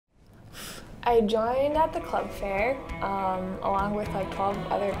I joined at the club fair along with like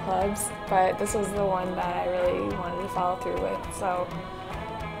 12 other clubs, but this was the one that I really wanted to follow through with, so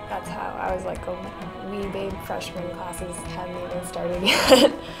that's how I was like a wee babe freshman. Classes hadn't even started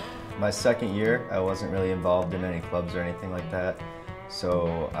yet. My second year, I wasn't really involved in any clubs or anything like that,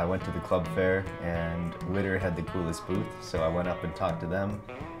 so I went to the club fair and WITR had the coolest booth, so I went up and talked to them.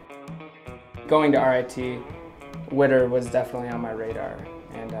 Going to RIT, WITR was definitely on my radar,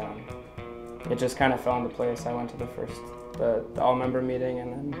 and it just kind of fell into place. I went to the all-member meeting,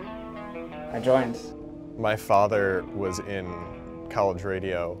 and then I joined. My father was in college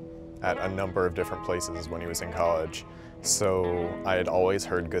radio at a number of different places when he was in college, so I had always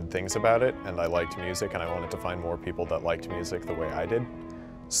heard good things about it, and I liked music, and I wanted to find more people that liked music the way I did.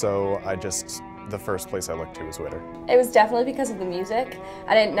 So the first place I looked to was WITR. It was definitely because of the music.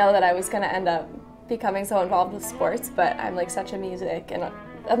 I didn't know that I was going to end up becoming so involved with sports, but I'm like such a music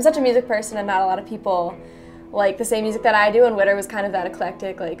person, and not a lot of people like the same music that I do, and WITR was kind of that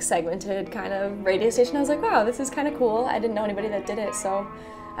eclectic, like segmented kind of radio station. I was like, wow, this is kind of cool. I didn't know anybody that did it, so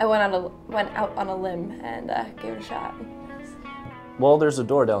I went out on a limb and gave it a shot. Well, there's a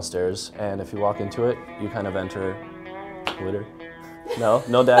door downstairs, and if you walk into it, you kind of enter WITR.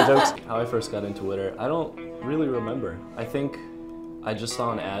 No dad jokes. How I first got into WITR, I don't really remember. I think I just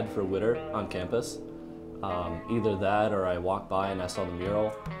saw an ad for WITR on campus. Either that or I walked by and I saw the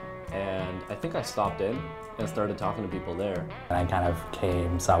mural, and I think I stopped in and started talking to people there. And I kind of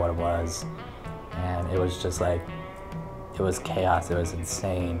came, saw what it was, and it was just like, it was chaos, it was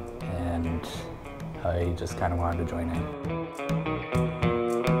insane, and I just kind of wanted to join in.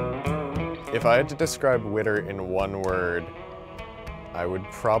 If I had to describe WITR in one word, I would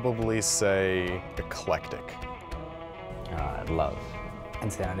probably say eclectic. Love.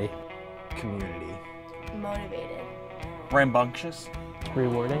 Insanity. Community. Motivated. Rambunctious.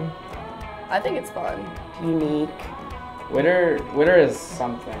 Rewarding. I think it's fun. Unique. WITR is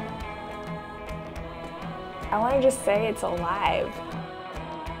something. I want to just say it's alive.